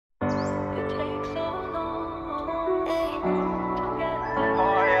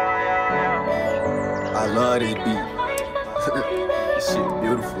I love this beat. This shit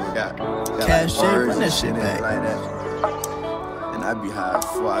beautiful. Got Cash like run birds that and shit in it back. like that. And I be high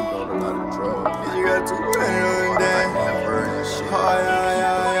before I go to a lot of drugs. You got 200 on that. Like birds and shit. Oh,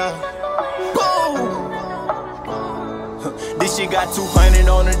 yeah. This shit got 200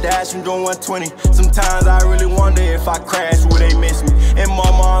 on the dash, I'm doing 120. Sometimes I really wonder if I crash, will they miss me? And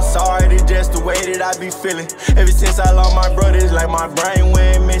mama, I'm sorry, it's just the way that I be feeling. Ever since I lost my brother, it's like my brain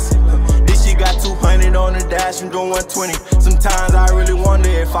went missing. This shit got 200 on the dash, I'm doing 120. Sometimes I really wonder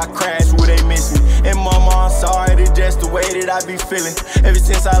if I crash, will they miss me? And mama, I'm sorry, it's just the way that I be feeling. Ever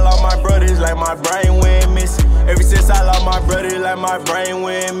since I lost my brother, it's like my brain went missing. Ever since I lost my brother, it's like my brain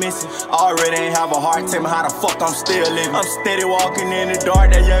went missing. Already ain't have a heart, tell me how the fuck I'm still living. I'm steady walking in the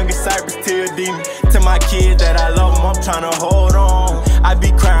dark, that youngest Cypress still demon. Tell my kids that I love them, I'm tryna hold on. I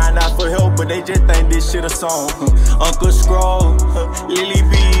be crying out for help, but they just think this shit a song. Uncle Scroll, Lily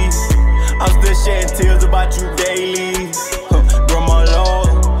B, I'm still shedding tears about you daily. Grandma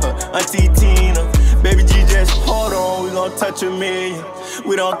Lord, Auntie Tina, baby G, just hold on, we gon' touch 1,000,000.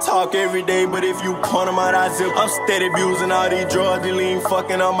 We don't talk every day, but if you point them out, I zip. I'm steady abusing all these drugs, they lean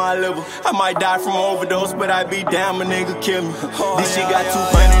fucking on my liver. I might die from overdose, but I be down, my nigga kill me. This shit got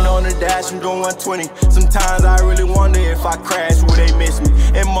 200 on the dash, I'm doing 120. Sometimes I really wonder if I crash, will they miss me?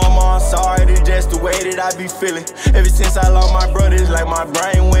 And mama, I'm sorry, it's just the way that I be feeling. Ever since I lost my brother, it's like my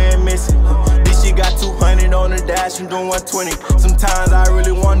brain went missing. This shit got 200 on the dash, I'm doing 120. Sometimes I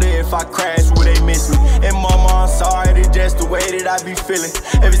really wonder if I crash, will they miss me? And mama, I'm sorry, it's just the way that I be feeling.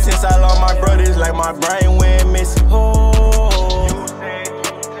 Ever since I lost my brother, it's like my brain went missing. Oh, you say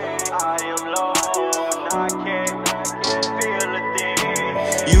I am lost, I can't feel a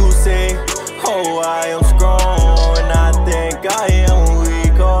thing. You say, oh, I am strong, and I think I am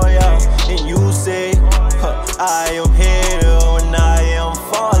weak, oh yeah. And you say, I am here, and I am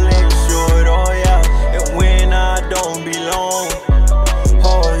falling short, oh yeah. And when I don't belong,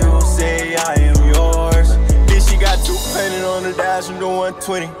 oh, you say I am yours. This shit got 200 on the dash, I'm doing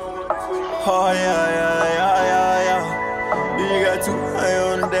 120. Oh yeah. You got 200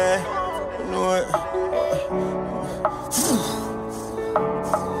 on the dash, you know what?